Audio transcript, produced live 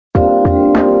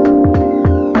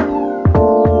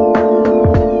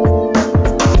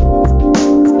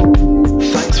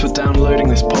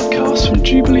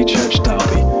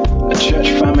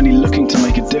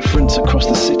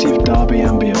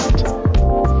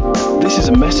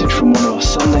a message from one of our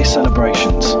Sunday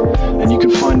celebrations, and you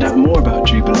can find out more about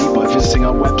Jubilee by visiting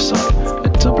our website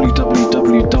at To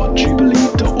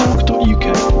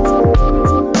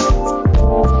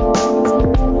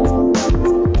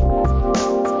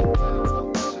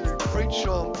preach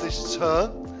on this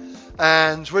term,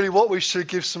 and really what we should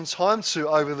give some time to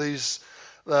over these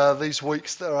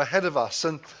weeks that are ahead of us.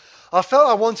 And I felt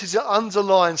I wanted to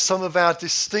underline some of our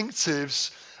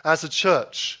distinctives as a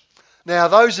church. Now,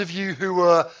 those of you who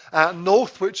were out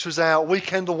north, which was our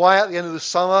weekend away at the end of the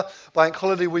summer, bank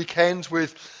holiday weekend,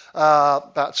 with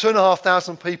about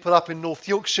 2,500 people up in North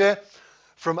Yorkshire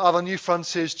from other New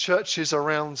Frontiers churches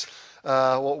around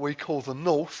what we call the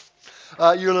north.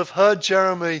 You'll have heard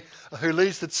Jeremy, who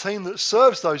leads the team that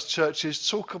serves those churches,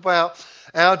 talk about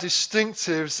our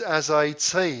distinctives as a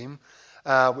team,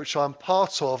 which I'm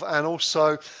part of, and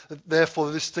also,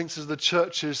 therefore, the distinctives of the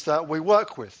churches that we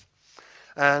work with.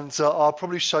 And I'll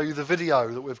probably show you the video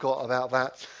that we've got about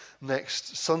that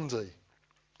next Sunday.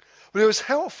 But it was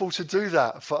helpful to do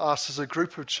that for us as a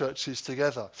group of churches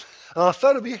together. And I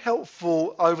thought it would be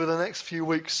helpful over the next few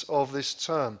weeks of this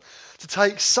term to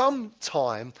take some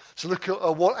time to look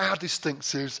at what our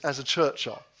distinctives as a church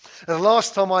are. And the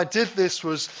last time I did this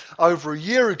was over a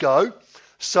year ago,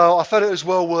 so I felt it was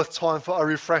well worth time for a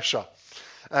refresher.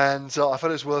 And I thought it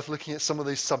was worth looking at some of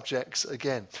these subjects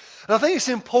again. And I think it's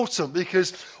important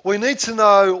because we need to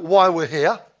know why we're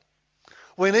here.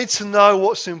 We need to know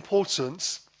what's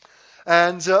important.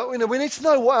 And we need to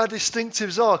know what our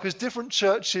distinctives are, because different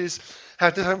churches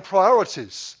have different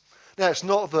priorities. Now, it's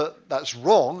not that that's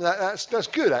wrong. That's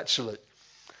good, actually.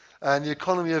 And the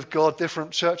economy of God,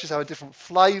 different churches have a different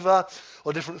flavour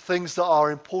or different things that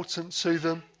are important to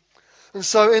them. And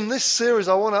so in this series,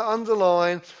 I want to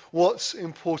underline what's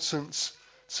important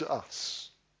to us.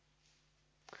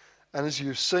 And as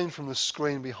you've seen from the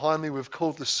screen behind me, we've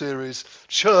called the series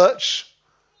Church,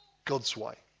 God's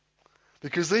Way.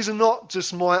 Because these are not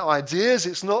just my ideas.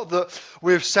 It's not that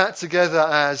we've sat together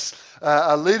as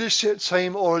a leadership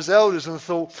team or as elders and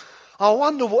thought, I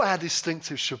wonder what our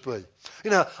distinctives should be.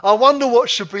 I wonder what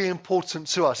should be important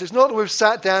to us. It's not that we've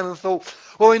sat down and thought,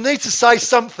 well, we need to say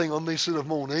something on these sort of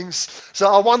mornings,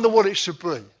 so I wonder what it should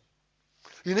be.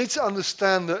 You need to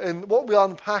understand that in what we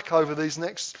unpack over these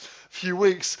next few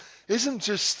weeks isn't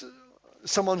just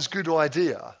someone's good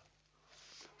idea,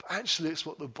 but actually it's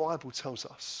what the Bible tells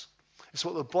us. It's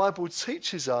what the Bible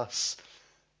teaches us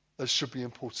that should be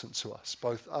important to us,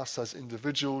 both us as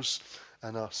individuals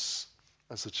and us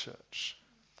as a church.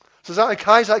 So is that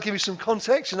okay? Does that give you some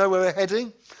context? You know where we're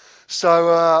heading?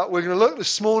 So we're going to look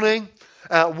this morning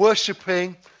at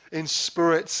worshipping in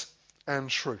spirit and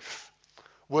truth.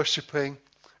 Worshipping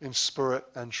in spirit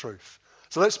and truth.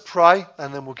 So let's pray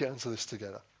and then we'll get into this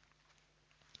together.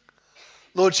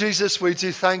 Lord Jesus, we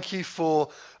do thank you for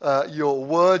your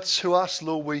word to us.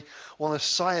 Lord, we want to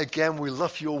say again, we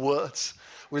love your words.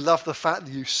 We love the fact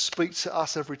that you speak to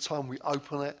us every time we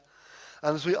open it.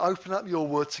 And as we open up your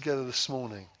word together this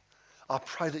morning, I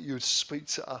pray that you would speak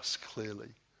to us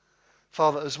clearly.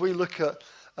 Father, as we look at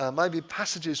maybe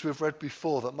passages we've read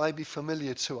before that may be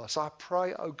familiar to us, I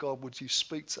pray, oh God, would you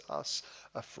speak to us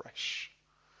afresh.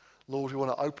 Lord, we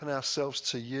want to open ourselves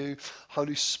to you.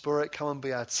 Holy Spirit, come and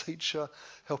be our teacher.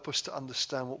 Help us to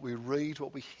understand what we read,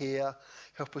 what we hear.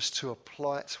 Help us to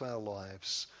apply it to our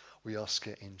lives. We ask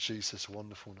it in Jesus'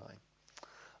 wonderful name.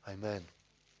 Amen.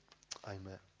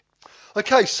 Amen.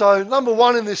 Okay, so number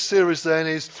one in this series then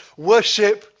is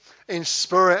worship in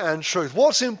spirit and truth.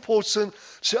 What's important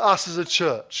to us as a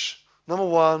church? Number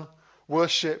one,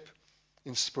 worship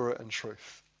in spirit and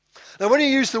truth. Now, when you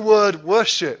use the word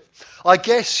worship, I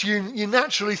guess you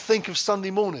naturally think of Sunday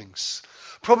mornings.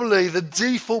 Probably the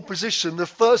default position, the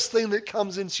first thing that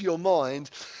comes into your mind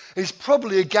is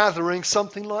probably a gathering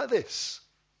something like this.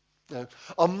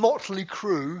 A motley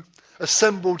crew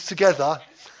assembled together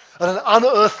at an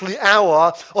unearthly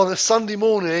hour on a Sunday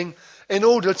morning in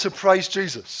order to praise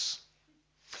Jesus.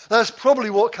 That's probably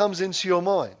what comes into your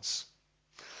minds.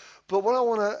 But what I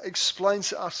want to explain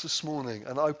to us this morning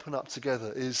and open up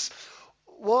together is,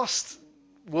 whilst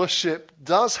worship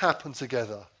does happen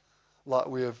together, like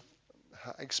we have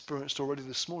experienced already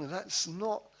this morning, that's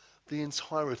not the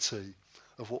entirety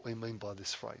of what we mean by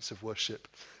this phrase of worship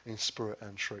in spirit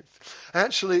and truth.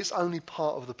 Actually, it's only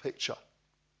part of the picture.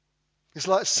 It's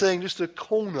like seeing just a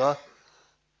corner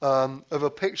of a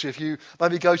picture. If you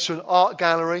maybe go to an art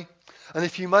gallery, and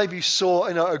if you maybe saw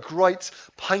a great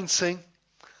painting,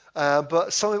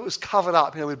 but some of it was covered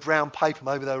up with brown paper,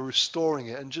 maybe they were restoring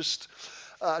it, and just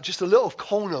a little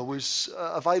corner was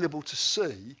available to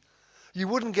see, you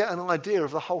wouldn't get an idea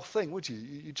of the whole thing, would you?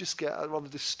 You just get a rather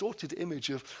distorted image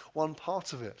of one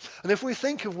part of it. And if we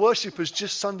think of worship as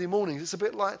just Sunday mornings, it's a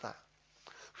bit like that.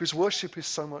 Because worship is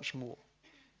so much more.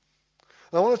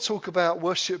 And I want to talk about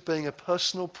worship being a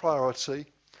personal priority,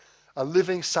 a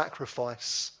living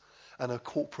sacrifice, and a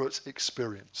corporate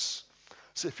experience.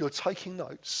 So if you're taking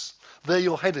notes, they're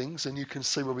your headings, and you can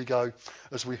see where we go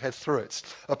as we head through it.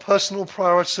 A personal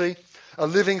priority, a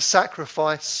living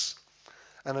sacrifice,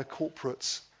 and a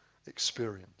corporate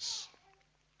experience.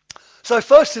 So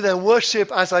firstly then,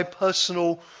 worship as a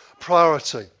personal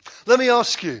priority. Let me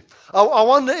ask you, I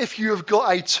wonder if you have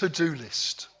got a to-do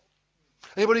list.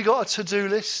 Anybody got a to-do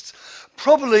list?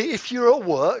 Probably if you're at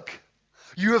work,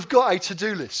 you have got a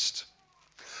to-do list.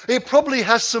 It probably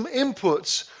has some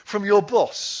inputs from your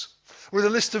boss with a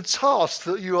list of tasks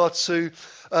that you are to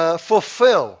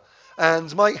fulfill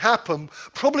and make happen,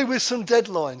 probably with some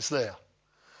deadlines there.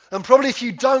 And probably if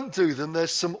you don't do them,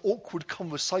 there's some awkward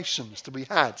conversations to be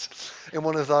had in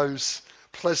one of those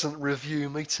pleasant review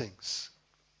meetings.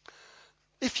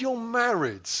 If you're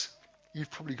married, you've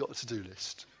probably got a to-do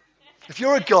list. If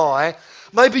you're a guy,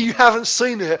 maybe you haven't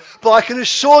seen it, but I can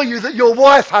assure you that your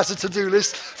wife has a to-do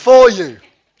list for you.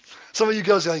 Some of you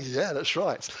girls are going, yeah, that's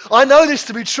right. I know this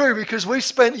to be true because we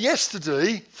spent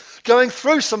yesterday going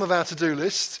through some of our to-do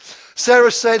lists. Sarah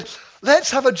said,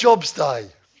 let's have a jobs day.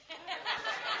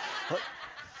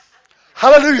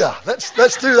 Hallelujah.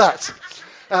 Let's do that.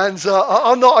 And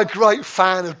I'm not a great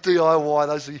fan of DIY.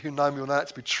 Those of you who know me will know that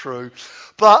to be true.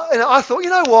 But I thought, you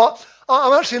know what?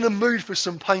 I'm actually in the mood for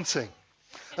some painting.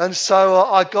 And so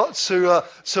I got to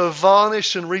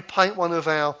varnish and repaint one of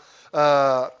our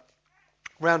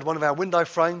around one of our window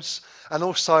frames and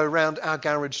also around our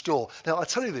garage door. Now, I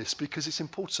tell you this because it's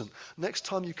important. Next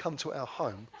time you come to our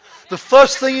home, the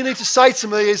first thing you need to say to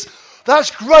me is,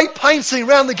 that's great painting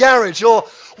around the garage, or,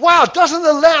 wow, doesn't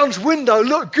the lounge window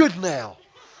look good now?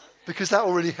 Because that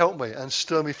will really help me and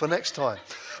stir me for next time.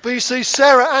 But you see,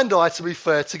 Sarah and I, to be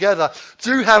fair, together,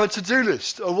 do have a to-do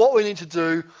list of what we need to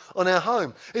do on our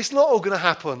home. It's not all going to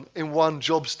happen in one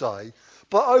jobs day,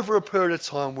 but over a period of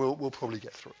time, we'll probably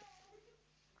get through it.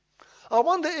 I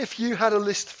wonder if you had a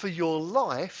list for your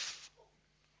life,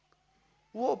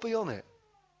 what would be on it?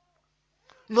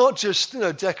 Not just,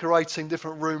 decorating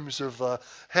different rooms of the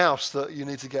house that you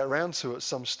need to get around to at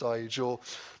some stage, or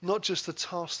not just the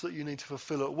tasks that you need to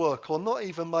fulfill at work, or not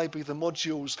even maybe the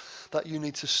modules that you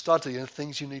need to study and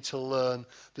things you need to learn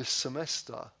this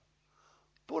semester.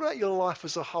 But what about your life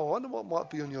as a whole? I wonder what might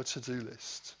be on your to-do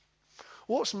list.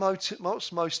 What's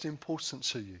most important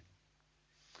to you?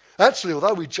 Actually,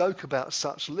 although we joke about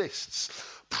such lists,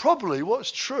 probably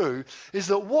what's true is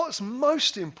that what's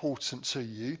most important to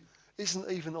you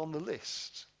isn't even on the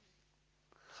list.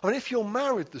 I mean, if you're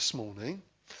married this morning,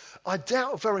 I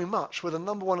doubt very much whether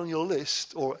number one on your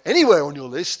list, or anywhere on your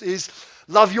list, is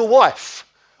love your wife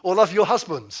or love your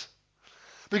husband.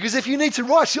 Because if you need to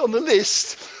write it on the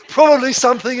list, probably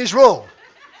something is wrong.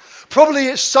 Probably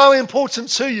it's so important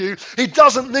to you, it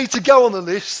doesn't need to go on the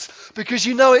list because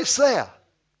you know it's there.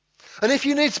 And if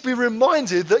you need to be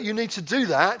reminded that you need to do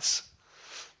that,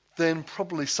 then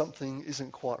probably something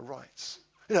isn't quite right.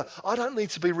 I don't need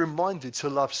to be reminded to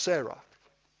love Sarah.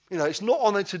 It's not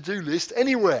on a to-do list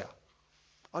anywhere.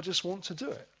 I just want to do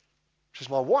it. She's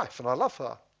my wife and I love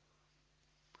her.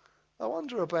 I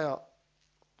wonder about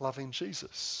loving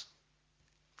Jesus.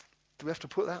 Do we have to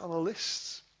put that on a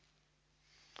list?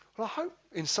 Well, I hope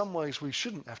in some ways we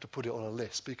shouldn't have to put it on a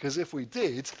list, because if we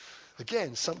did,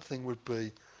 again, something would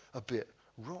be a bit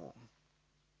wrong.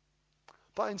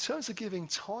 But in terms of giving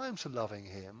time to loving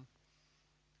him,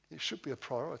 it should be a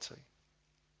priority.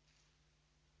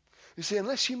 You see,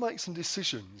 unless you make some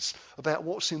decisions about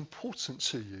what's important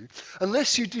to you,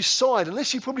 unless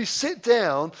you probably sit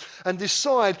down and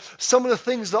decide some of the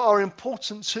things that are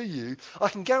important to you, I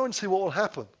can guarantee what will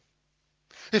happen.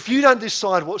 If you don't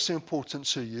decide what's important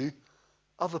to you,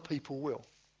 other people will.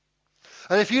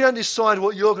 And if you don't decide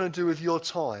what you're going to do with your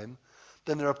time,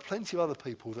 then there are plenty of other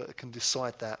people that can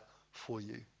decide that for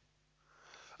you.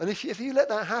 And if you let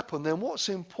that happen, then what's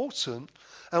important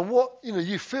and what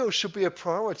you feel should be a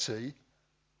priority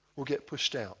will get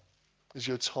pushed out as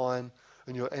your time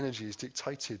and your energy is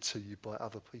dictated to you by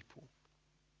other people.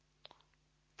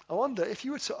 I wonder if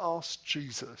you were to ask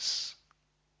Jesus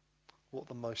what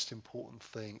the most important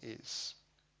thing is,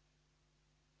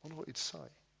 I wonder what he'd say.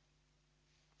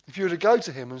 If you were to go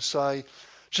to him and say,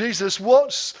 Jesus,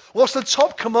 what's the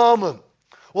top commandment?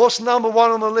 What's number one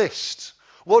on the list?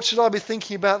 What should I be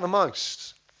thinking about the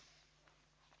most?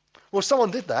 Well,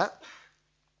 someone did that.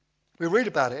 We read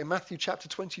about it in Matthew chapter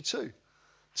 22.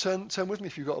 Turn with me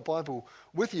if you've got a Bible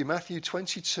with you. Matthew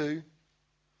 22,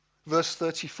 verse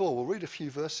 34. We'll read a few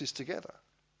verses together.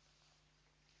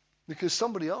 Because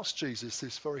somebody asked Jesus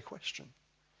this very question.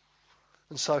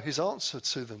 And so his answer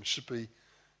to them should be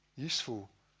useful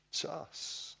to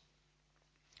us.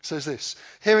 It says this: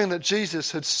 hearing that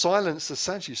Jesus had silenced the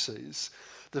Sadducees,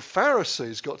 the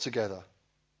Pharisees got together.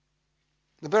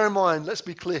 Now bear in mind, let's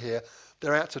be clear here,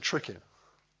 they're out to trick him.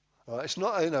 Right? It's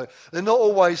not, they're not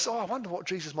always, I wonder what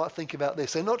Jesus might think about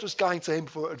this. They're not just going to him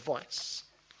for advice.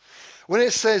 When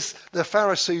it says the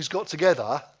Pharisees got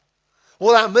together,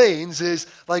 what that means is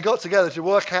they got together to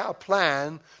work out a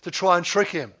plan to try and trick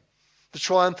him, to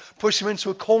try and push him into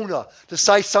a corner, to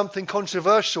say something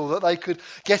controversial that they could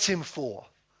get him for.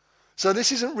 So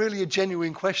this isn't really a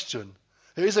genuine question.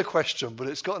 It is a question, but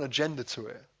it's got an agenda to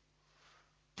it.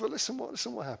 But listen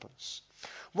what happens.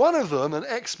 One of them, an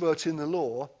expert in the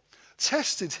law,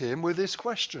 tested him with this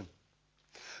question.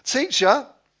 Teacher,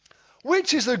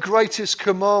 which is the greatest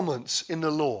commandment in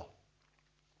the law?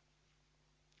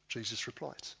 Jesus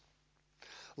replied,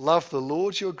 love the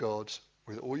Lord your God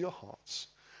with all your heart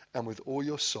and with all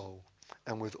your soul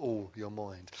and with all your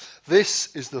mind.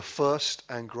 This is the first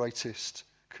and greatest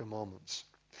commandment.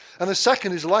 And the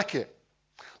second is like it.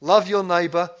 Love your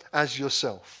neighbour as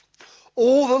yourself.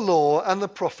 All the law and the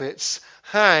prophets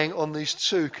hang on these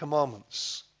two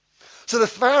commandments. So the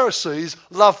Pharisees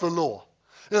loved the law.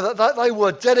 They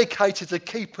were dedicated to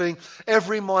keeping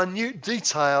every minute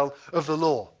detail of the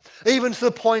law, even to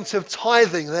the point of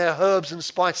tithing their herbs and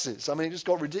spices. I mean, it just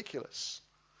got ridiculous.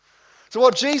 So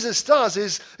what Jesus does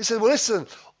is, he said, well, listen,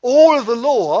 all of the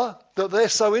law that they're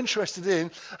so interested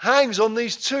in hangs on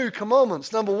these two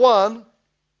commandments. Number one,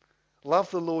 love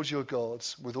the Lord your God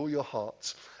with all your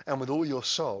heart and with all your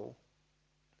soul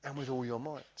and with all your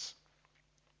might.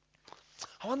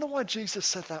 I wonder why Jesus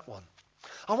said that one.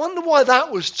 I wonder why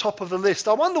that was top of the list.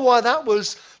 I wonder why that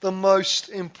was the most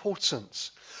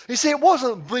important. You see, it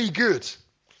wasn't be good.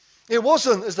 It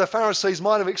wasn't, as the Pharisees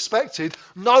might have expected,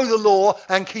 know the law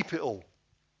and keep it all.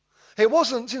 It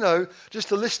wasn't,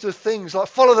 just a list of things like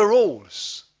follow the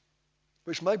rules,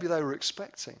 which maybe they were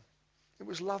expecting. It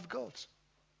was love God.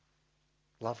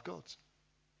 Love God.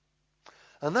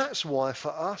 And that's why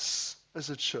for us as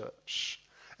a church,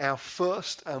 our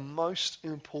first and most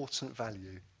important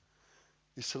value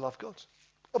is to love God.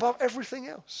 Above everything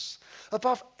else.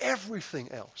 Above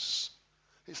everything else.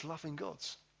 It's loving God.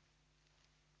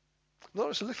 Not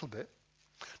just a little bit.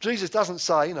 Jesus doesn't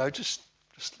say, just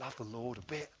love the Lord a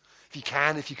bit.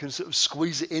 If you can sort of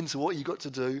squeeze it into what you've got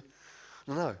to do.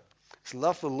 No. It's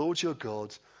love the Lord your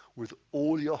God with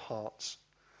all your heart,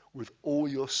 with all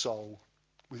your soul,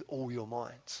 with all your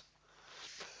mind.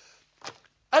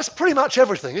 That's pretty much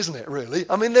everything, isn't it, really?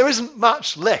 I mean, there isn't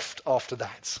much left after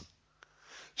that.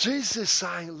 Jesus is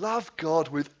saying, love God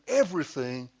with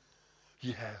everything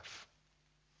you have.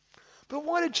 But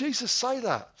why did Jesus say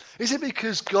that? Is it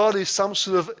because God is some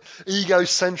sort of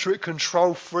egocentric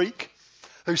control freak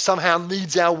who somehow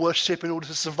needs our worship in order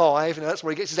to survive? That's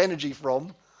where he gets his energy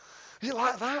from. Is it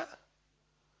like that?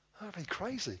 That'd be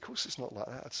crazy. Of course it's not like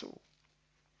that at all.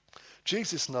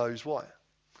 Jesus knows why.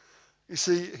 You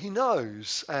see, he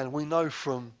knows, and we know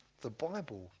from the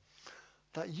Bible,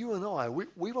 that you and I,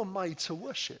 we were made to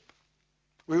worship.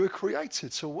 We were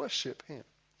created to worship him.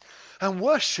 And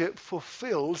worship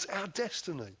fulfills our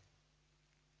destiny.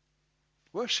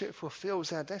 Worship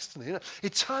fulfills our destiny.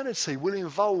 Eternity will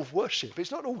involve worship.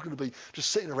 It's not all going to be just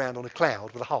sitting around on a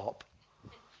cloud with a harp.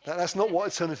 That's not what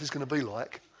eternity is going to be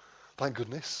like. Thank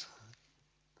goodness.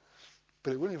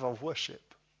 But it will involve worship.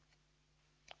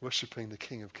 Worshipping the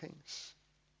King of Kings.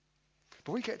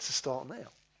 But we get to start now.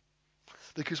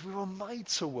 Because we were made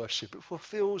to worship. It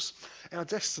fulfills our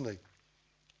destiny.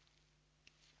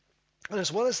 And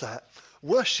as well as that,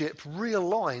 worship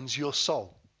realigns your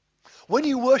soul. When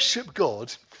you worship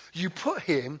God, you put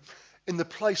him in the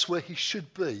place where he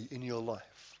should be in your life.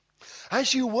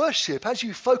 As you worship, as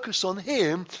you focus on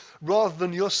him rather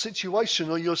than your situation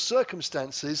or your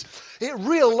circumstances, it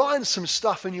realigns some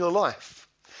stuff in your life.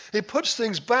 It puts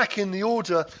things back in the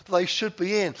order they should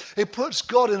be in. It puts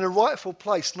God in a rightful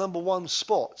place, number one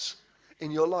spot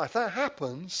in your life. That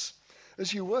happens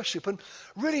as you worship. And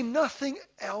really nothing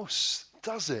else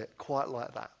does it quite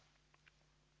like that.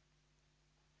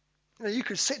 You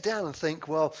could sit down and think,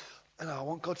 well, I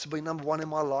want God to be number one in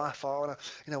my life. I want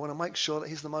to make sure that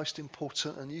he's the most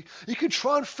important. And you could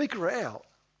try and figure it out.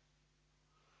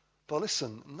 But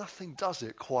listen, nothing does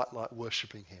it quite like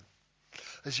worshipping him.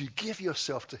 As you give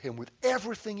yourself to him with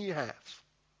everything you have,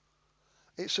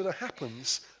 it sort of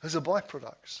happens as a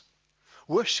byproduct.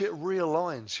 Worship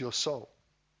realigns your soul.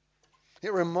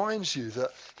 It reminds you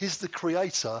that he's the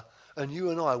creator and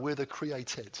you and I, we're the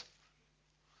created.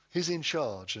 He's in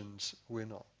charge and we're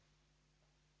not.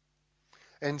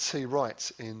 N.T.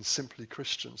 Wright in Simply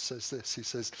Christian says this. He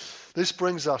says, this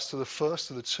brings us to the first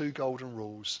of the two golden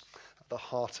rules at the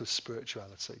heart of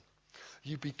spirituality.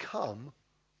 You become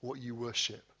what you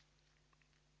worship.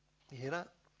 You hear that?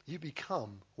 You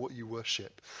become what you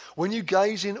worship. When you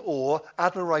gaze in awe,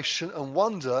 admiration, and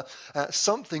wonder at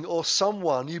something or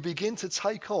someone, you begin to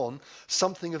take on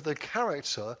something of the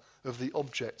character of the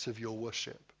object of your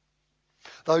worship.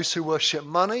 Those who worship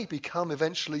money become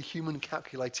eventually human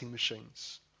calculating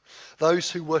machines.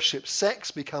 Those who worship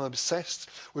sex become obsessed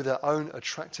with their own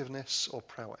attractiveness or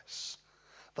prowess.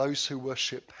 Those who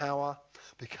worship power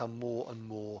become more and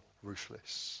more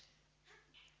ruthless.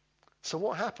 So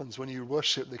what happens when you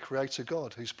worship the Creator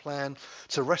God, whose plan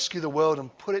to rescue the world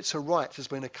and put it to rights has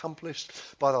been accomplished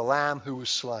by the Lamb who was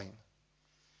slain?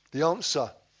 The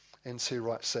answer, N.T.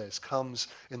 Wright says, comes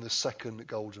in the second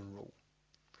golden rule.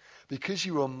 Because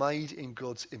you are made in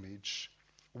God's image,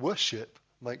 worship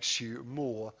makes you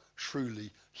more truly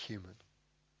human.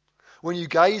 When you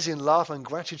gaze in love and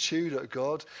gratitude at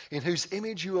God, in whose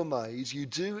image you are made, you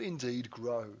do indeed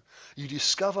grow. You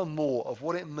discover more of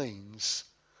what it means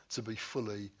to be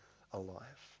fully alive.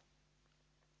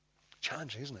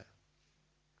 Challenging, isn't it?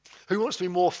 Who wants to be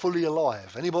more fully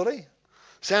alive? Anybody?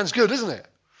 Sounds good, isn't it?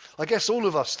 I guess all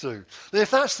of us do. And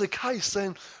if that's the case,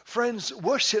 then, friends,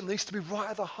 worship needs to be right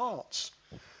at the heart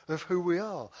of who we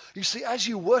are. You see, as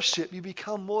you worship, you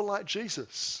become more like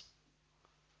Jesus.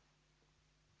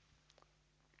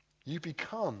 You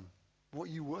become what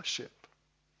you worship.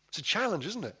 It's a challenge,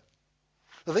 isn't it?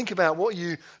 Now think about what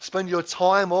you spend your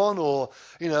time on, or,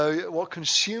 what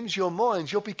consumes your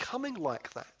mind. You're becoming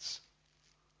like that.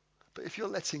 But if you're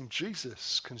letting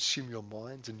Jesus consume your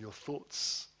mind and your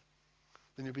thoughts,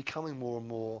 then you're becoming more and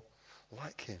more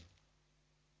like him.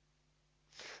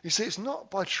 You see, it's not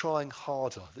by trying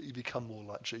harder that you become more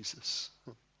like Jesus.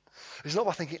 It's not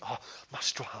by thinking,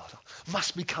 must try harder,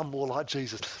 must become more like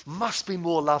Jesus, must be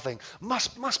more loving,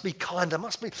 must be kinder,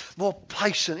 must be more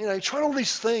patient. Try all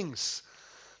these things.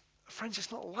 Friends,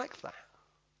 it's not like that.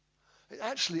 It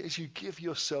actually, as you give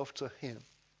yourself to him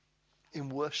in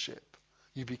worship,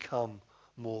 you become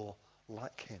more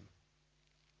like him.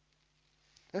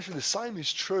 Actually, the same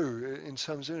is true in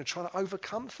terms of trying to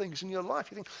overcome things in your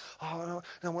life. You think, I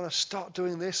want to start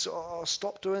doing this, or I'll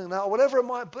stop doing that, or whatever it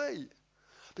might be.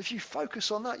 But if you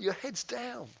focus on that, your head's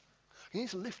down. You need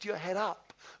to lift your head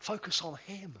up. Focus on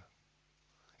him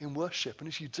in worship. And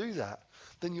as you do that,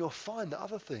 then you'll find that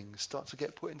other things start to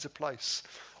get put into place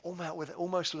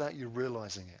almost without you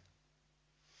realizing it.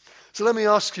 So let me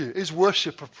ask you, is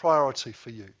worship a priority for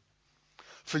you?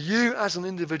 For you as an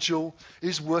individual,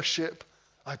 is worship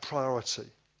a priority?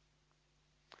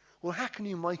 Well, how can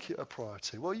you make it a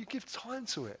priority? Well, you give time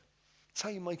to it. That's how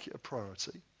you make it a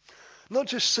priority. Not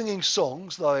just singing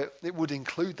songs, though it would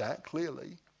include that,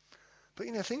 clearly. But,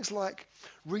 things like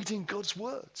reading God's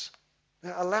words.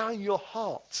 Allowing your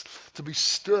heart to be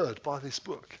stirred by this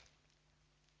book.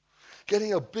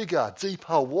 Getting a bigger,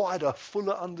 deeper, wider,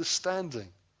 fuller understanding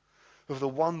of the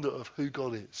wonder of who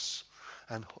God is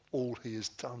and all he has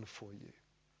done for you.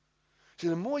 See,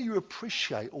 the more you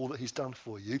appreciate all that he's done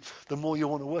for you, the more you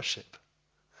want to worship.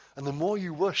 And the more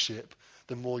you worship,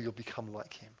 the more you'll become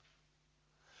like him.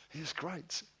 He is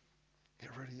great. It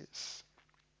really is.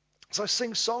 So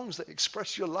sing songs that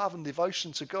express your love and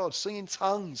devotion to God. Sing in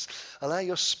tongues. Allow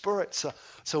your spirit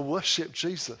to worship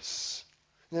Jesus.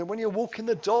 When you're walking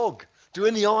the dog,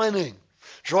 doing the ironing,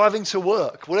 driving to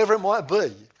work, whatever it might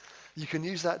be, you can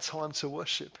use that time to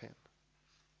worship him.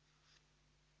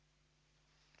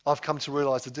 I've come to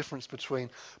realize the difference between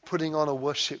putting on a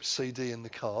worship CD in the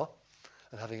car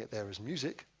and having it there as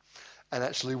music and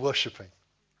actually worshiping.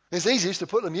 It's easiest to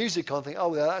put the music on and think,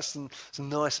 yeah, that's some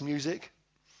nice music.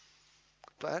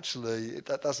 But actually,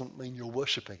 that doesn't mean you're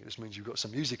worshipping. It just means you've got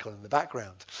some music on in the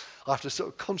background. I have to sort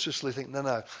of consciously think,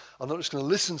 no, I'm not just going to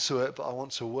listen to it, but I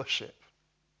want to worship.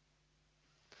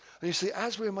 And you see,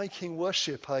 as we're making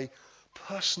worship a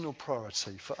personal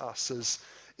priority for us as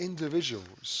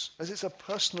individuals, as it's a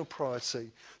personal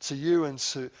priority to you and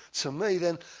to me,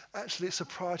 then actually it's a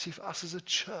priority for us as a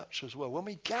church as well. When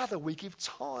we gather, we give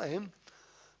time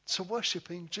to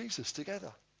worshipping Jesus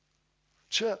together.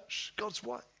 Church, God's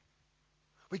way.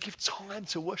 We give time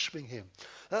to worshipping him.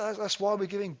 That's why we're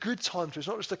giving good time to it. It's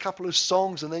not just a couple of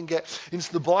songs and then get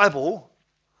into the Bible.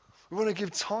 We want to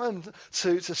give time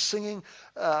to singing,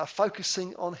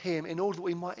 focusing on him in order that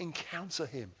we might encounter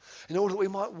him, in order that we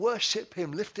might worship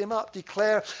him, lift him up,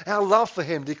 declare our love for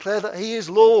him, declare that he is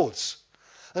Lord.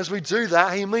 As we do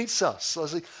that, he meets us.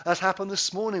 As happened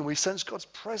this morning, we sense God's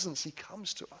presence. He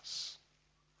comes to us.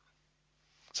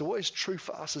 So what is true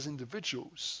for us as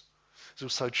individuals is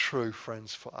also true,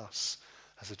 friends, for us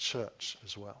as a church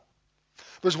as well.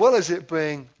 But as well as it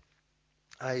being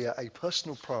a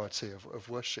personal priority of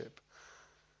worship,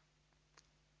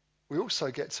 we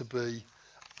also get to be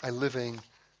a living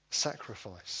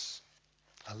sacrifice.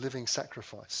 A living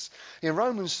sacrifice. In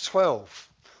Romans 12,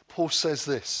 Paul says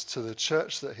this to the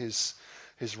church that he's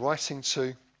writing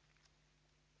to.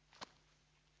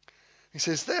 He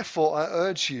says, "Therefore I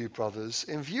urge you, brothers,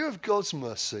 in view of God's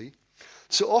mercy,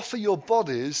 to offer your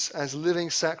bodies as living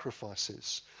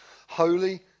sacrifices,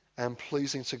 holy and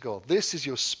pleasing to God. This is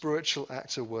your spiritual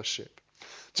act of worship.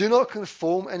 Do not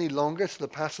conform any longer to the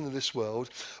pattern of this world,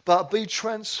 but be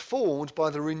transformed by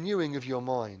the renewing of your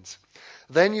mind.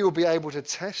 Then you will be able to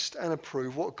test and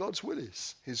approve what God's will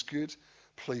is, his good,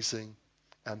 pleasing,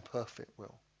 and perfect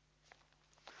will."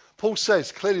 Paul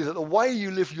says clearly that the way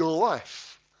you live your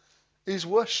life is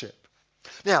worship.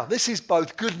 Now, this is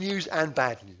both good news and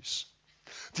bad news,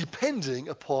 depending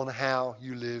upon how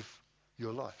you live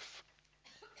your life.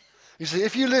 You see,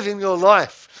 if you live in your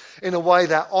life in a way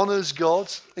that honours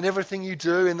God in everything you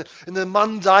do, in the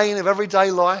mundane of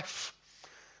everyday life,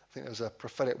 I think there was a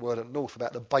prophetic word at North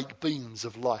about the baked beans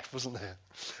of life, wasn't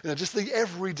there? Just the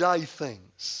everyday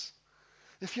things.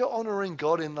 If you're honouring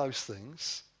God in those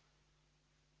things,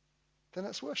 then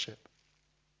that's worship.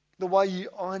 The way you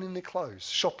ironing the clothes,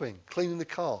 shopping, cleaning the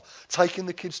car, taking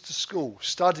the kids to school,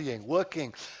 studying,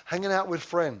 working, hanging out with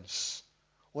friends,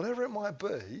 whatever it might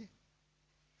be,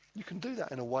 you can do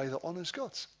that in a way that honours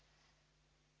God,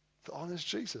 that honours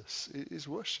Jesus. It is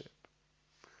worship.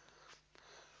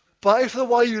 But if the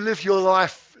way you live your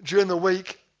life during the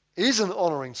week isn't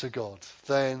honouring to God,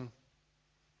 then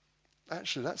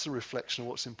actually that's a reflection of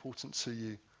what's important to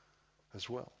you as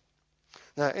well.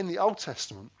 Now, in the Old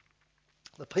Testament,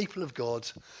 the people of God,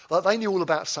 they knew all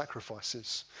about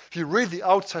sacrifices. If you read the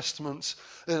Old Testament,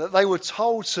 they were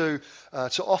told to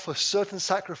offer certain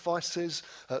sacrifices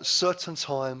at certain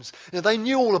times. They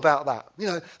knew all about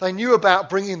that. They knew about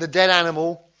bringing the dead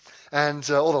animal or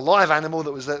the live animal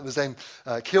that was then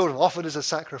killed and offered as a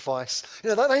sacrifice.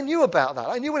 They knew about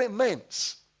that. They knew what it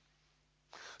meant.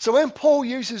 So when Paul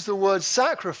uses the word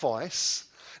sacrifice,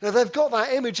 they've got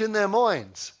that image in their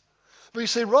mind. But you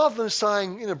see, rather than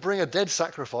saying, bring a dead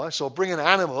sacrifice or bring an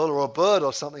animal or a bird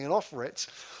or something and offer it,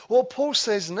 what Paul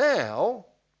says now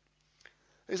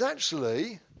is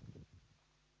actually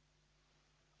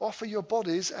offer your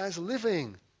bodies as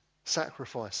living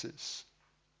sacrifices,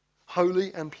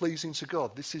 holy and pleasing to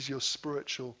God. This is your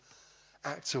spiritual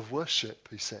act of worship,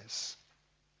 he says.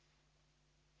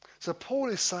 So Paul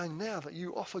is saying now that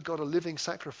you offer God a living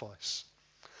sacrifice.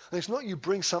 And it's not you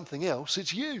bring something else,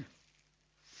 it's you.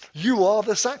 You are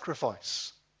the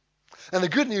sacrifice. And the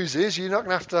good news is you're not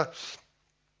going to have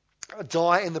to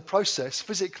die in the process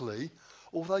physically,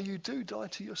 although you do die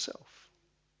to yourself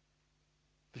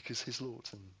because he's Lord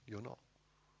and you're not.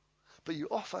 But you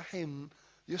offer him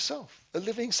yourself, a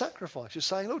living sacrifice. You're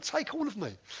saying, Lord, take all of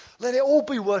me. Let it all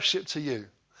be worship to you.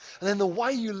 And then the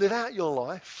way you live out your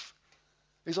life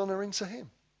is honouring to him.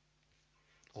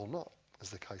 Or not, as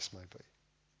the case may be.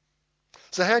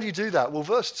 So how do you do that? Well,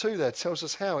 verse 2 there tells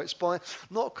us how. It's by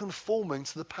not conforming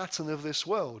to the pattern of this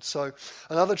world. So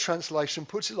another translation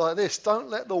puts it like this: don't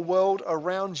let the world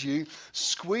around you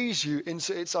squeeze you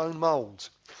into its own mould,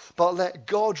 but let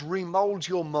God remould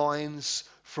your minds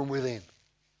from within.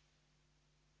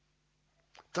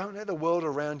 Don't let the world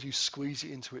around you squeeze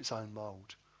you into its own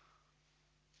mould.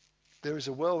 There is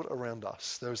a world around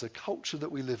us. There is a culture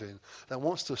that we live in that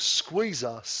wants to squeeze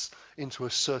us into a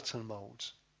certain mould.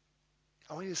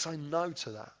 I want you to say no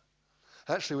to that.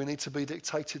 Actually, we need to be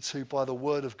dictated to by the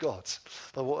Word of God,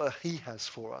 by what he has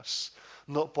for us,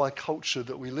 not by culture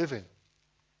that we live in.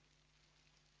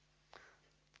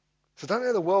 So don't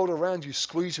let the world around you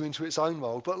squeeze you into its own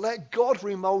mould, but let God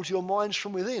remould your minds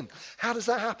from within. How does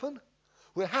that happen?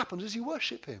 Well, it happens as you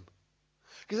worship him.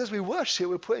 Because as we worship,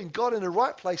 we're putting God in the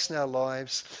right place in our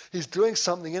lives. He's doing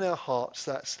something in our hearts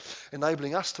that's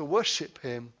enabling us to worship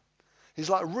him. He's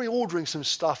like reordering some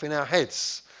stuff in our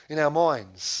heads, in our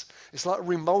minds. It's like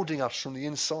remolding us from the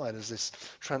inside, as this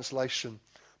translation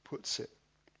puts it.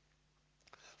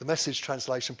 The Message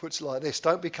translation puts it like this: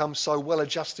 don't become so well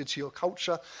adjusted to your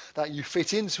culture that you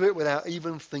fit into it without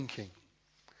even thinking.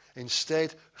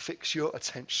 Instead, fix your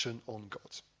attention on God.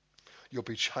 You'll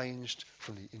be changed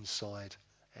from the inside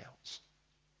out.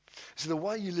 So the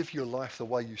way you live your life, the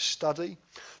way you study,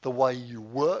 the way you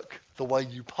work, the way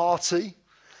you party,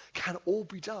 can all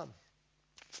be done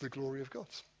to the glory of God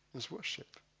as worship.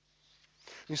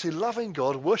 You see, loving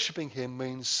God, worshipping him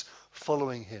means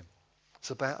following him. It's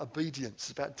about obedience.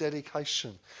 It's about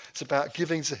dedication. It's about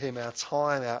giving to him our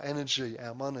time, our energy,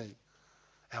 our money,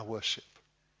 our worship.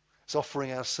 It's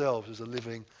offering ourselves as a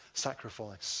living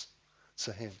sacrifice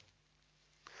to him.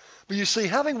 But you see,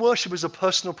 having worship as a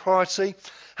personal priority,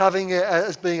 having it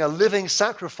as being a living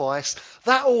sacrifice,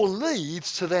 that all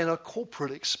leads to then a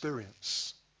corporate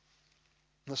experience.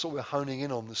 And that's what we're honing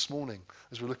in on this morning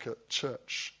as we look at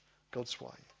church, God's way.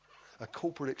 A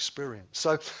corporate experience.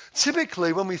 So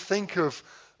typically when we think of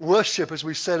worship, as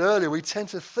we said earlier, we tend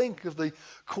to think of the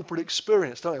corporate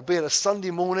experience, don't we? Be it a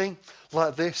Sunday morning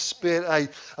like this, be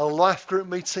it a life group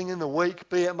meeting in the week,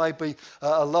 be it maybe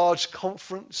a large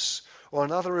conference or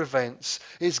another event.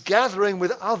 It's gathering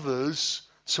with others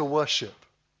to worship.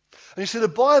 And you see, the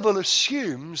Bible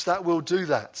assumes that we'll do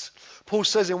that. Paul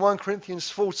says in 1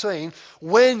 Corinthians 14,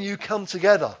 when you come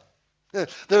together.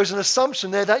 There is an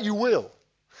assumption there that you will.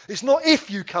 It's not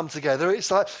if you come together. It's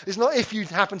not if you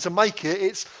happen to make it.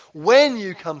 It's when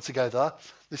you come together,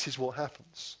 this is what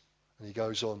happens. And he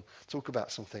goes on to talk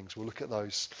about some things. We'll look at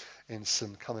those in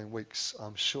some coming weeks,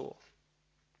 I'm sure.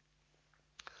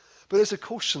 But there's a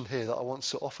caution here that I want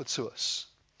to offer to us,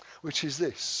 which is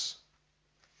this.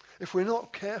 If we're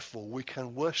not careful, we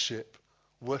can worship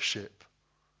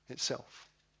itself.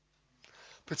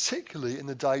 Particularly in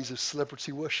the days of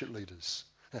celebrity worship leaders.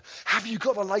 Have you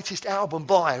got the latest album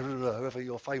by whoever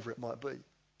your favourite might be?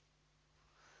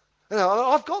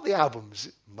 I've got the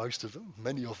albums, most of them,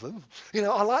 many of them.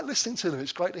 I like listening to them.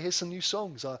 It's great to hear some new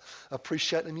songs. I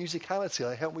appreciate the musicality.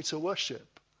 They help me to worship.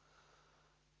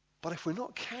 But if we're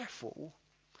not careful,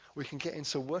 we can get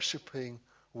into worshipping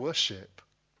worship.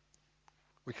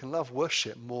 We can love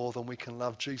worship more than we can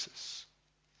love Jesus.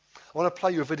 I want to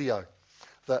play you a video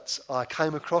that I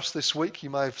came across this week. You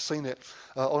may have seen it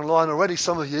online already,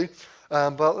 some of you.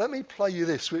 But let me play you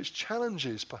this, which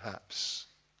challenges, perhaps,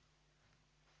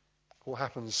 what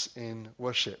happens in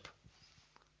worship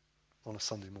on a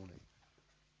Sunday morning.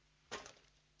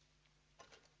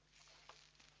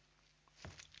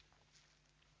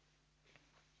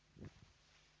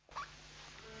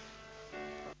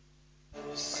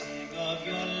 Sing of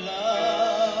your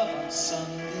love on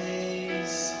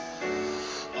Sundays.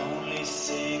 Only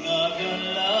sing of your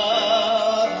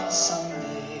love on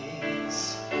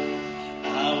Sundays.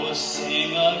 I will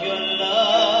sing of your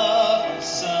love on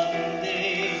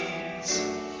Sundays.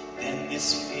 Then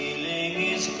this feeling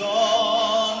is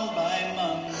gone by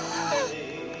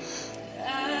Monday.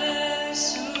 I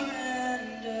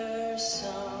surrender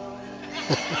some.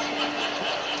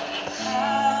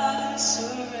 I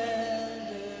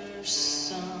surrender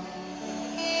some.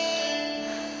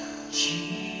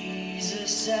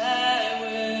 Jesus, I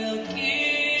will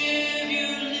give you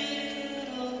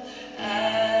little.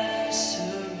 I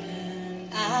surrender.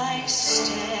 I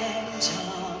stand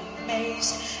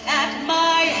amazed at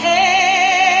my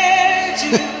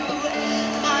hairdo.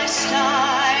 My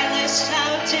stylist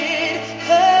outdid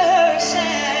herself.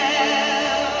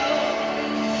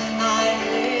 I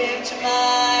lift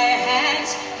my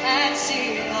hands and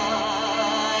see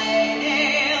my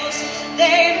nails.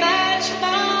 They match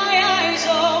my eyes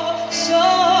oh so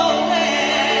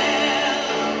well.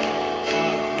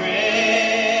 How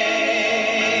great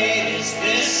is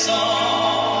this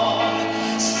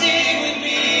song? Sing with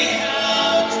me,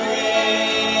 how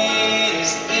great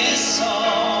is this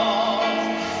song?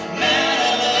 Man, I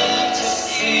love to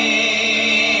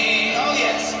sing. Oh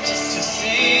yes, just to sing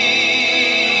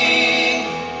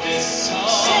this song.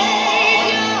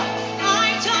 Savior, I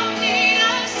don't need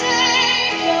a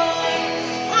savior.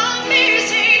 I'm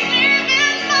busy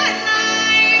living my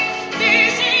life.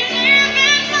 Busy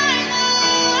living my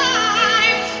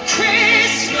life.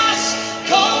 Christmas,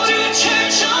 go to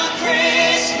church on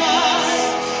Christmas.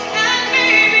 And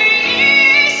maybe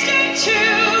Easter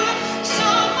too. So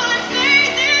my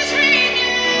faith is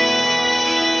renewed.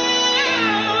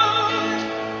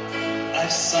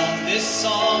 I've sung this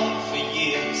song for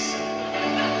years.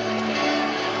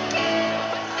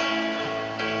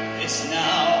 It's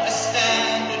now a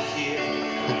standard here,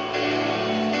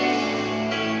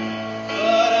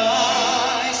 but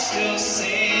I still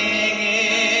sing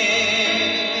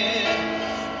it,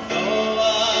 though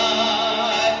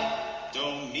I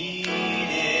don't mean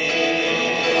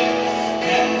it,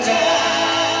 and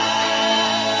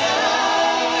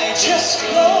I just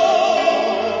go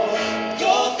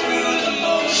through the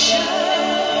motions.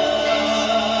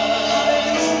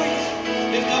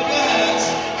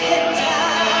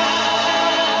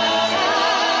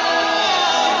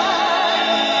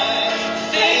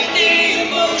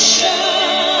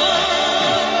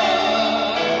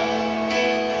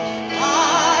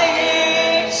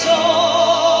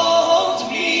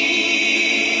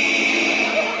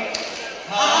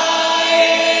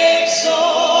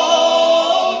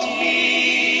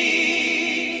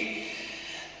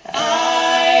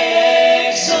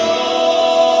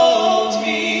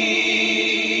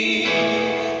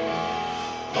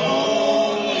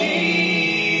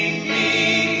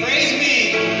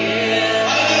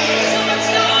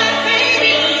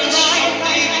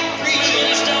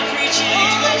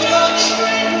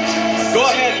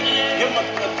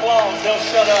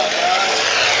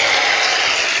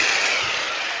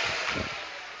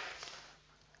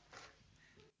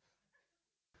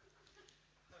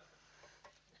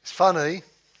 It's funny,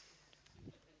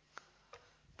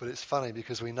 but it's funny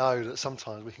because we know that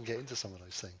sometimes we can get into some of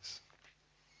those things.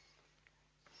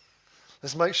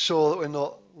 Let's make sure that we're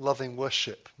not loving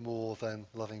worship more than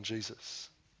loving Jesus.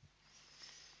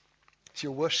 Is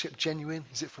your worship genuine?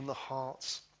 Is it from the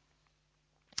heart?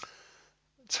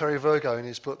 Terry Virgo, in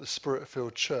his book, The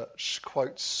Spirit-Filled Church,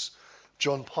 quotes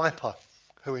John Piper,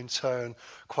 who in turn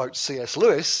quotes C.S.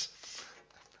 Lewis.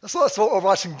 That's what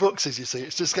writing books is, you see.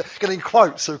 It's just getting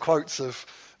quotes of quotes of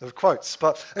quotes.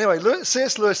 But anyway,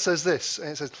 C.S. Lewis says this, and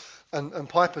it says, and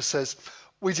Piper says,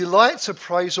 "We delight to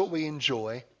praise what we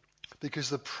enjoy because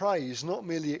the praise not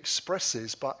merely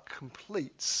expresses but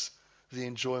completes the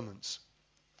enjoyment.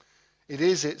 It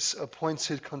is its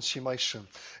appointed consummation.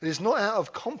 It is not out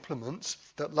of compliment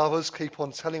that lovers keep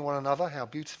on telling one another how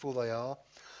beautiful they are.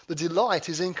 The delight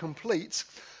is incomplete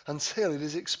until it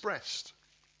is expressed."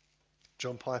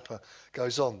 John Piper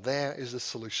goes on, there is the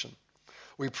solution.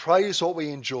 We praise what we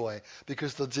enjoy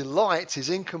because the delight is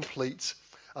incomplete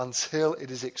until it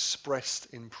is expressed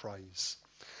in praise.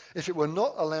 If we were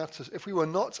not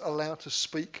allowed to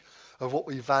speak of what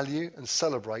we value and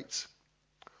celebrate,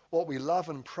 what we love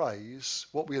and praise,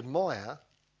 what we admire,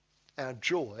 our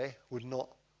joy would not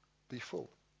be full.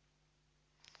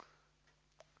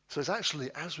 So it's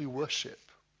actually as we worship,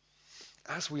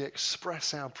 as we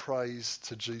express our praise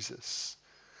to Jesus,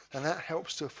 and that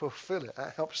helps to fulfill it.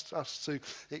 That helps us to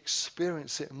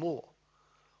experience it more.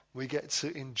 We get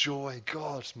to enjoy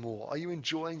God more. Are you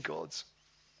enjoying God?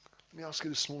 Let me ask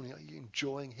you this morning, are you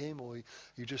enjoying him, or are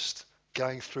you just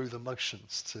going through the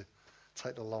motions, to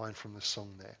take the line from the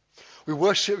song there? We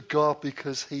worship God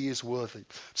because he is worthy.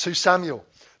 2 Samuel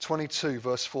 22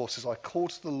 verse 4 says, "I call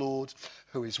to the Lord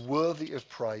who is worthy of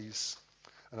praise,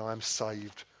 and I am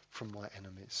saved from my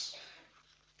enemies."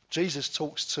 Jesus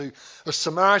talks to a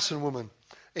Samaritan woman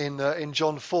in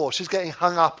John 4. She's getting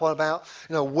hung up on about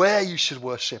where you should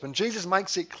worship. And Jesus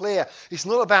makes it clear it's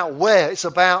not about where, it's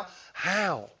about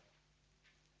how.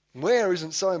 Where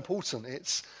isn't so important,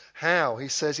 it's how. He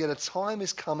says, "Yet a time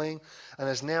is coming and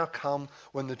has now come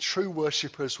when the true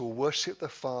worshippers will worship the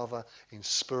Father in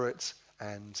spirit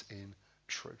and in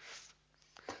truth.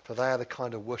 For they are the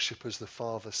kind of worshippers the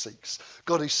Father seeks."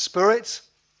 God is spirit,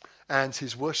 and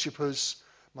his worshippers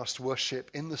must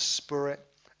worship in the spirit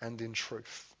and in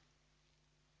truth.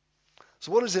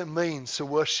 So what does it mean to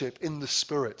worship in the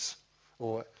spirit,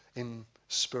 or in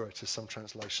spirit as some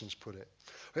translations put it?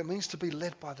 It means to be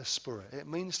led by the Spirit. It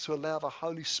means to allow the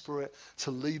Holy Spirit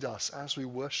to lead us as we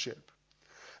worship.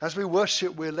 As we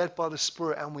worship, we're led by the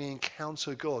Spirit and we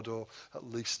encounter God, or at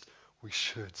least we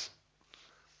should.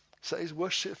 So is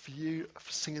worship for you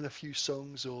singing a few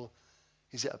songs, or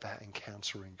is it about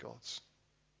encountering God?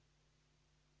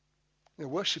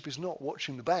 Worship is not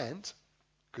watching the band,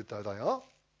 good though they are.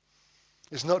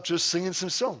 It's not just singing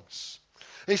some songs.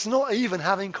 It's not even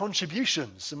having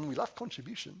contributions. I mean, we love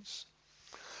contributions.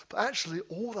 But actually,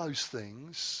 all those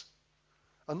things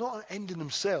are not an end in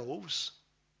themselves.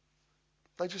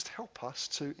 They just help us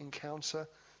to encounter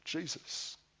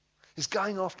Jesus. It's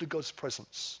going after God's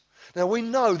presence. Now, we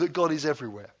know that God is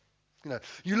everywhere.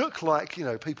 You look like,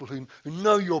 people who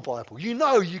know your Bible.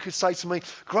 You could say to me,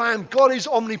 "Graham, God is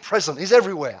omnipresent. He's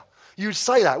everywhere." You'd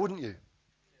say that, wouldn't you?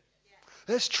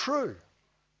 That's true.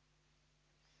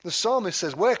 The psalmist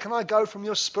says, "Where can I go from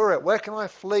your spirit? Where can I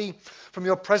flee from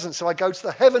your presence? If I go to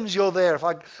the heavens, you're there. If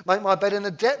I make my bed in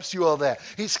the depths, you are there."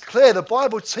 It's clear. The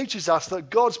Bible teaches us that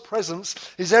God's presence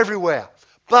is everywhere.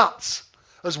 But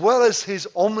as well as his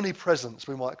omnipresence,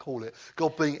 we might call it,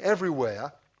 God being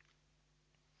everywhere,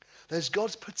 there's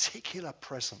God's particular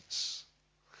presence.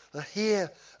 The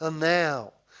here and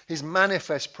now. His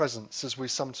manifest presence, as we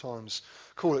sometimes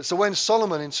call it. So when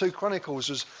Solomon in 2 Chronicles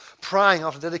was praying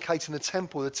after dedicating the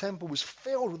temple was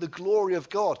filled with the glory of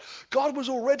God. God was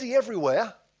already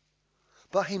everywhere,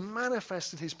 but he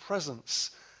manifested his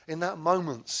presence in that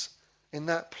moment, in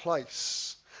that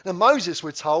place. Now Moses,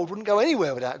 we're told, wouldn't go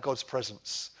anywhere without God's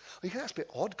presence. Well, you think that's a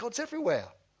bit odd. God's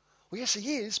everywhere. Well, yes,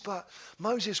 he is, but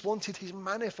Moses wanted his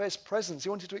manifest presence. He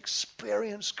wanted to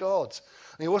experience God.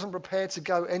 And he wasn't prepared to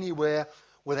go anywhere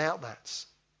without that,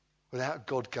 without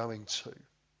God going too.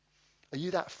 Are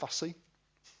you that fussy?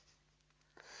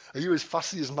 Are you as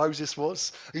fussy as Moses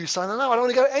was? Are you saying, "No, I don't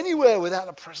want to go anywhere without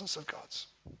the presence of God"?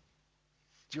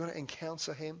 Do you want to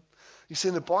encounter him? You see,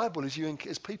 in the Bible,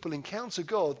 as people encounter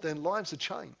God, then lives are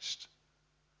changed.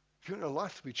 If you want your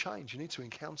life to be changed, you need to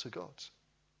encounter God.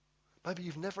 Maybe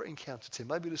you've never encountered him.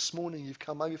 Maybe this morning you've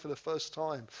come maybe for the first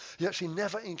time. You actually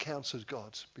never encountered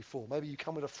God before. Maybe you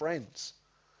come with a friend.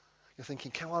 You're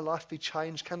thinking, can my life be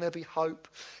changed? Can there be hope?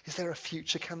 Is there a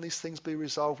future? Can these things be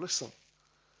resolved? Listen,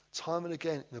 Time and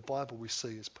again in the Bible we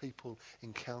see as people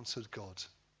encountered God,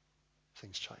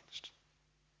 things changed.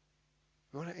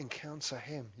 We want to encounter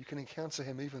him. You can encounter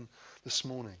him even this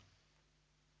morning.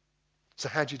 So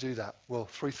how do you do that? Well,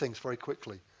 3 things very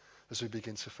quickly as we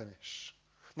begin to finish.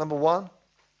 Number 1,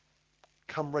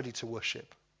 come ready to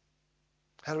worship.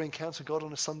 How do we encounter God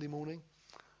on a Sunday morning?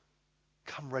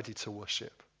 Come ready to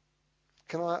worship.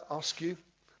 Can I ask you,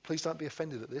 please don't be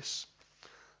offended at this,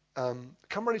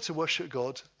 come ready to worship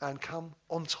God and come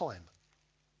on time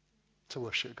to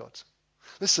worship God.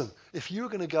 Listen, if you were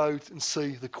going to go and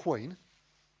see the Queen,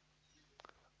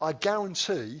 I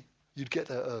guarantee you'd get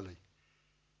there early.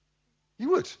 You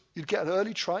would. You'd get an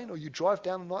early train or you'd drive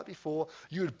down the night before.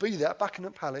 You would be there at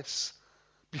Buckingham Palace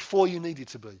before you needed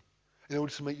to be in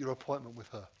order to meet your appointment with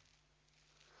her.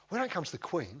 We don't come to the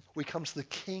Queen. We come to the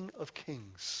King of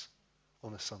Kings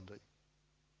on a Sunday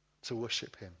to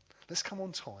worship him. Let's come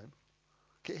on time.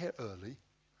 Get here early.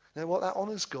 You know what? That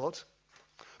honours God.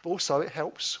 But also it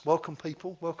helps. Welcome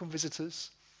people. Welcome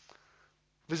visitors.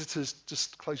 Visitors,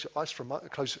 just close your eyes for a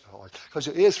moment. Close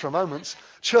your ears for a moment.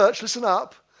 Church, listen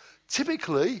up.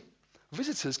 Typically,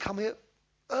 visitors come here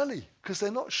early because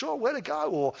they're not sure where to go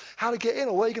or how to get in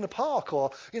or where you're going to park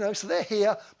or, so they're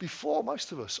here before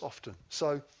most of us often.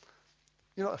 So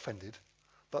you're not offended.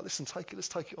 But listen, let's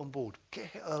take it on board. Get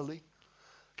here early.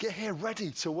 Get here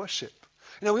ready to worship.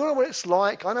 We all know what it's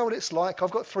like. I know what it's like.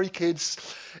 I've got 3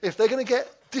 kids. If they're going to get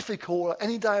difficult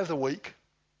any day of the week,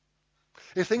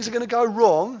 if things are going to go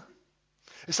wrong,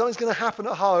 if something's going to happen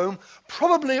at home,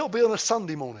 probably it'll be on a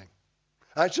Sunday morning.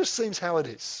 It just seems how it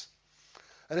is.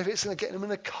 And if it's going to get them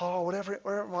in a car, wherever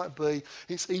it might be,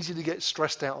 it's easy to get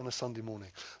stressed out on a Sunday morning.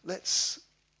 Let's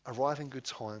arrive in good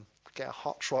time, get our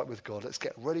hearts right with God. Let's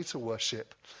get ready to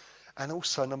worship. And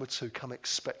also, number 2, come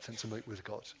expectant to meet with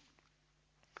God.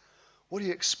 What do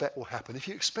you expect will happen? If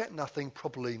you expect nothing,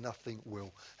 probably nothing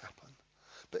will happen.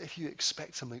 But if you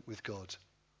expect to meet with God,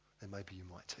 then maybe you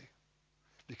might too.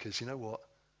 Because you know what?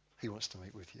 He wants to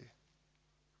meet with you.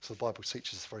 So the Bible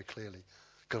teaches us very clearly,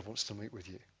 God wants to meet with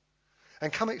you.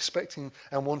 And come expecting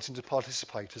and wanting to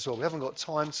participate as well. We haven't got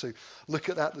time to look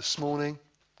at that this morning.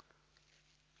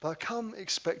 But come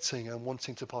expecting and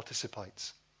wanting to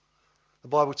participate. The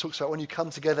Bible talks about when you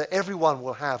come together, everyone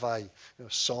will have a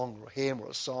song or a hymn or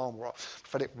a psalm or a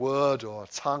prophetic word or a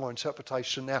tongue or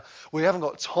interpretation. Now, we haven't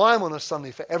got time on a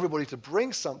Sunday for everybody to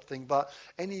bring something, but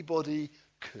anybody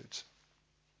could.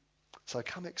 So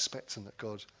come expecting that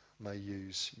God may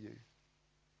use you.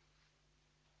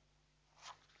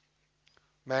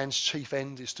 Man's chief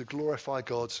end is to glorify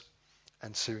God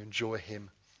and to enjoy him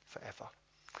forever.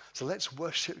 So let's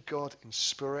worship God in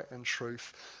spirit and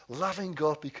truth, loving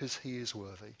God because he is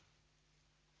worthy.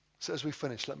 So as we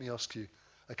finish, let me ask you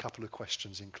a couple of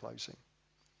questions in closing.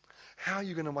 How are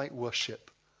you going to make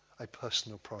worship a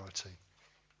personal priority?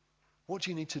 What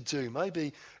do you need to do?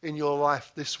 Maybe in your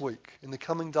life this week, in the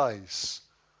coming days,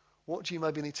 what do you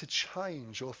maybe need to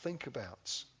change or think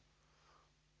about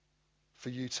for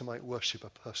you to make worship a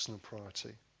personal priority?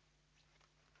 And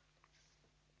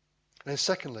then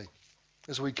secondly,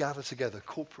 as we gather together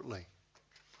corporately,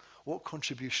 what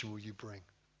contribution will you bring?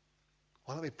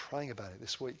 Why not be praying about it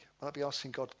this week? Why not be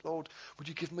asking God, Lord, would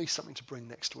you give me something to bring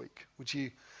next week? Would you,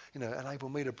 enable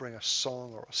me to bring a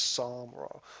song or a psalm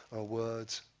or a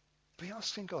word? Be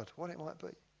asking God what it might be.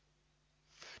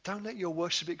 Don't let your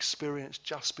worship experience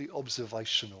just be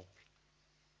observational.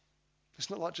 It's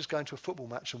not like just going to a football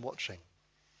match and watching.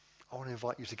 I want to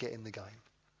invite you to get in the game,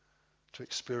 to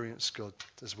experience God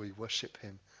as we worship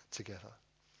him together.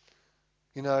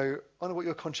 I don't know what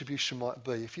your contribution might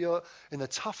be. If you're in a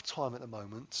tough time at the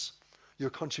moment, your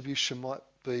contribution might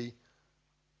be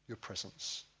your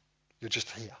presence. You're just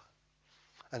here,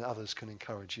 and others can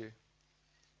encourage you.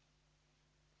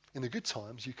 In the good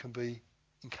times, you can be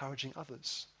encouraging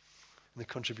others in the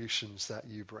contributions that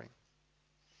you bring.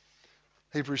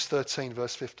 Hebrews 13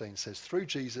 verse 15 says, through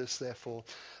Jesus, therefore,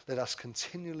 let us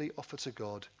continually offer to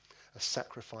God a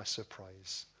sacrifice of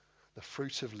praise, the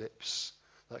fruit of lips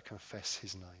that confess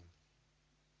his name.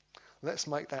 Let's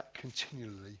make that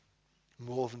continually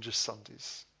more than just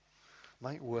Sundays.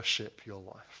 Make worship your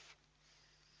life.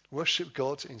 Worship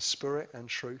God in spirit and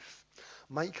truth.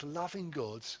 Make loving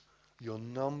God your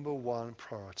number 1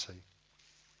 priority.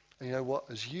 And you know what?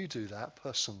 As you do that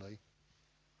personally,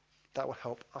 that will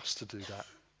help us to do that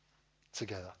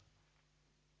together.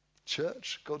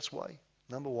 Church, God's way.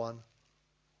 Number 1,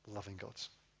 loving God.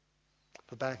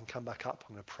 The band can come back up.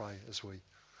 I'm going to pray as we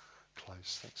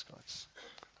close. Thanks, guys.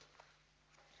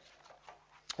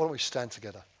 Why don't we stand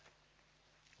together?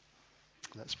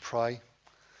 Let's pray.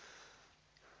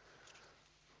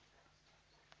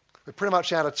 We're pretty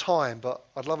much out of time, but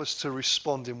I'd love us to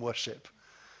respond in worship.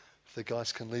 If the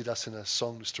guys can lead us in a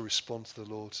song just to respond to the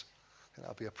Lord, I think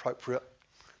that'll be appropriate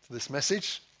for this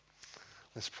message.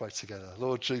 Let's pray together.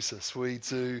 Lord Jesus, we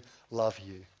do love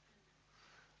you.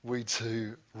 We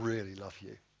do really love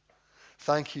you.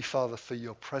 Thank you, Father, for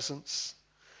your presence.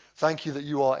 Thank you that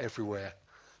you are everywhere.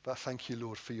 But thank you,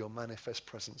 Lord, for your manifest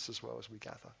presence as well as we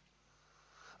gather.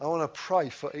 I want to pray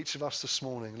for each of us this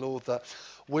morning, Lord, that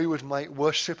we would make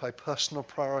worship a personal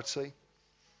priority,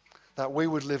 that we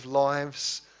would live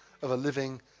lives of a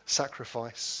living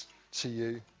sacrifice to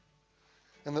you,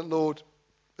 and that, Lord,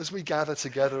 as we gather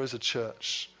together as a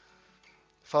church,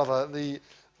 Father, the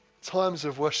times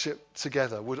of worship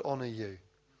together would honour you.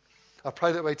 I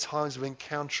pray that there be times of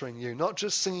encountering you, not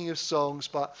just singing of songs,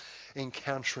 but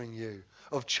encountering you,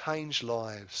 of changed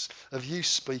lives, of you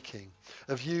speaking,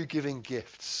 of you giving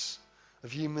gifts,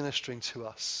 of you ministering to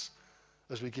us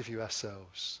as we give you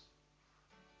ourselves.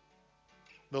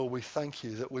 Lord, we thank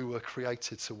you that we were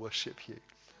created to worship you.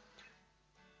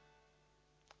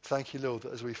 Thank you, Lord,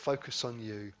 that as we focus on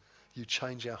you, you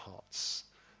change our hearts,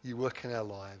 you work in our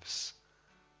lives,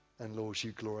 and Lord,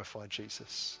 you glorify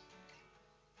Jesus.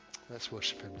 Let's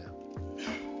worship him now.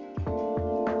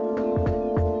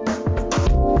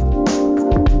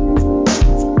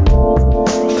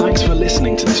 Thanks for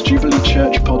listening to this Jubilee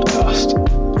Church podcast.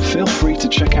 Feel free to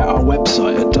check out our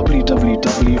website at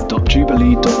www.jubilee.church